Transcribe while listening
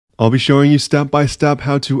I'll be showing you step by step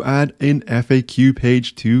how to add an FAQ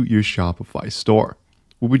page to your Shopify store.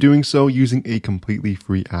 We'll be doing so using a completely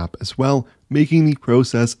free app as well, making the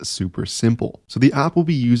process super simple. So the app we'll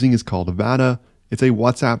be using is called Avada. It's a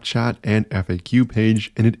WhatsApp chat and FAQ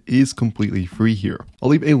page, and it is completely free here. I'll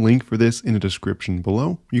leave a link for this in the description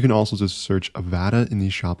below. You can also just search Avada in the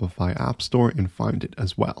Shopify App Store and find it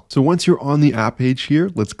as well. So once you're on the app page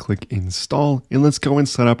here, let's click install and let's go and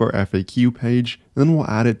set up our FAQ page. And then we'll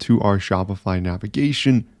add it to our Shopify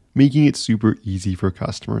navigation, making it super easy for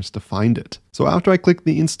customers to find it. So after I click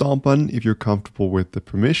the install button, if you're comfortable with the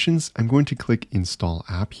permissions, I'm going to click install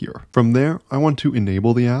app here. From there, I want to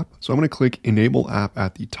enable the app. So I'm going to click enable app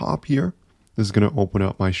at the top here. This is going to open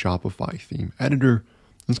up my Shopify theme editor.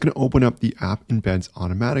 It's going to open up the app embeds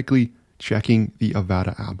automatically, checking the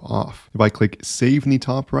Avada app off. If I click save in the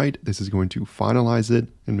top right, this is going to finalize it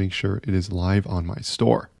and make sure it is live on my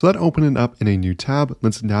store. So that opened it up in a new tab.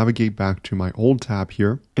 Let's navigate back to my old tab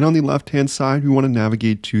here. And on the left-hand side, we want to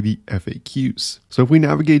navigate to the FAQs. So if we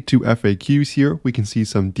navigate to FAQs here, we can see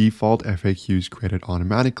some default FAQs created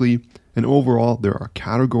automatically. And overall, there are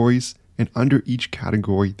categories. And under each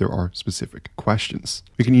category, there are specific questions.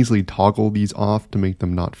 We can easily toggle these off to make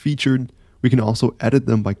them not featured. We can also edit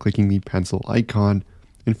them by clicking the pencil icon.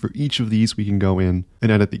 And for each of these, we can go in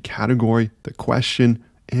and edit the category, the question,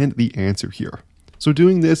 and the answer here. So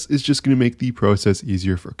doing this is just going to make the process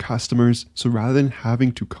easier for customers. So rather than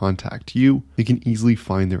having to contact you, they can easily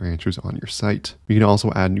find their answers on your site. We can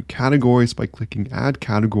also add new categories by clicking add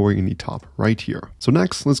category in the top right here. So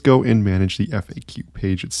next, let's go and manage the FAQ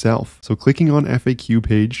page itself. So clicking on FAQ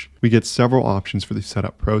page, we get several options for the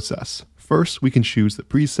setup process. First, we can choose the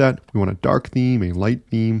preset. We want a dark theme, a light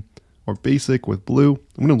theme, or basic with blue.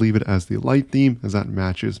 I'm going to leave it as the light theme as that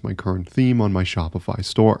matches my current theme on my Shopify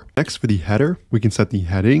store. Next, for the header, we can set the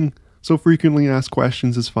heading. So frequently asked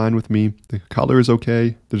questions is fine with me. The color is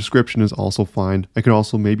okay. The description is also fine. I could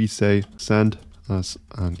also maybe say, send us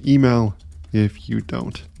an email if you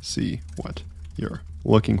don't see what you're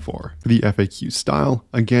looking for. For the FAQ style,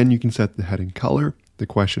 again, you can set the heading color, the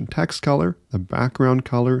question text color, the background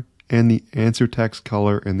color, and the answer text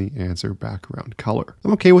color and the answer background color.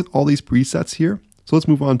 I'm okay with all these presets here. So let's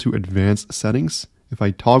move on to advanced settings. If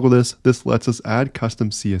I toggle this, this lets us add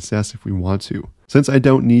custom CSS if we want to. Since I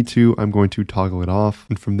don't need to, I'm going to toggle it off.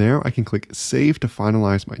 And from there, I can click save to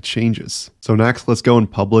finalize my changes. So next, let's go and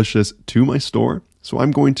publish this to my store. So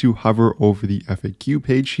I'm going to hover over the FAQ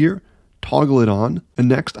page here, toggle it on. And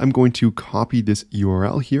next, I'm going to copy this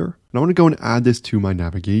URL here. And I want to go and add this to my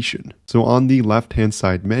navigation. So on the left-hand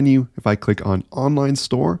side menu, if I click on Online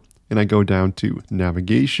Store and I go down to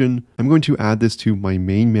Navigation, I'm going to add this to my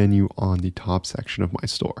main menu on the top section of my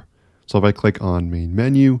store. So if I click on Main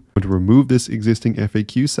Menu, I'm going to remove this existing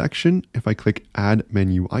FAQ section. If I click Add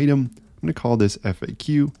Menu Item, I'm going to call this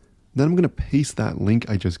FAQ. Then I'm going to paste that link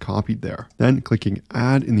I just copied there. Then clicking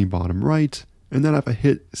Add in the bottom right. And then if I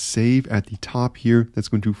hit save at the top here, that's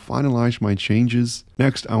going to finalize my changes.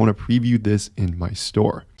 Next, I want to preview this in my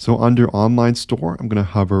store. So under online store, I'm going to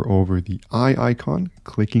hover over the eye icon,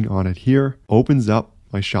 clicking on it here, opens up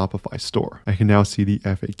my Shopify store. I can now see the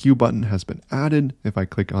FAQ button has been added. If I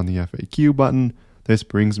click on the FAQ button, this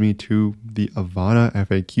brings me to the Avada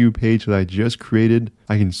FAQ page that I just created.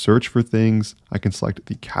 I can search for things. I can select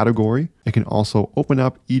the category. I can also open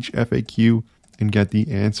up each FAQ and get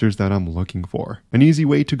the answers that I'm looking for. An easy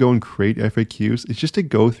way to go and create FAQs is just to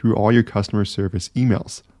go through all your customer service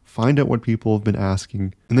emails, find out what people have been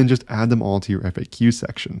asking, and then just add them all to your FAQ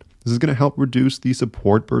section. This is going to help reduce the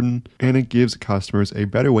support burden, and it gives customers a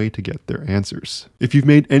better way to get their answers. If you've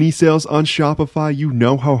made any sales on Shopify, you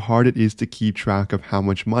know how hard it is to keep track of how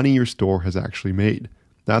much money your store has actually made.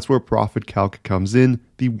 That's where Profit Calc comes in,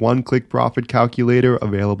 the one-click profit calculator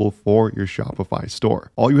available for your Shopify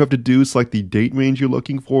store. All you have to do is select the date range you're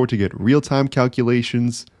looking for to get real-time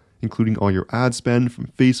calculations, including all your ad spend from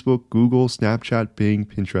Facebook, Google, Snapchat, Bing,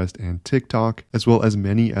 Pinterest, and TikTok, as well as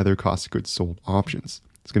many other cost of goods sold options.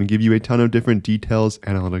 It's going to give you a ton of different details,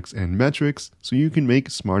 analytics, and metrics so you can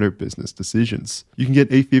make smarter business decisions. You can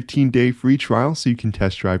get a 15-day free trial so you can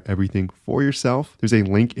test drive everything for yourself. There's a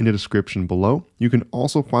link in the description below. You can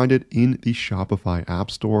also find it in the Shopify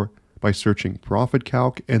App Store by searching Profit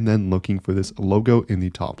Calc and then looking for this logo in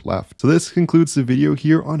the top left. So this concludes the video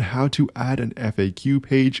here on how to add an FAQ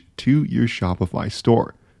page to your Shopify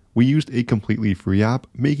store. We used a completely free app,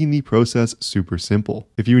 making the process super simple.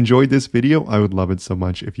 If you enjoyed this video, I would love it so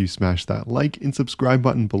much if you smash that like and subscribe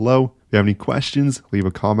button below. If you have any questions, leave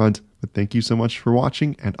a comment. But thank you so much for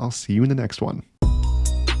watching, and I'll see you in the next one.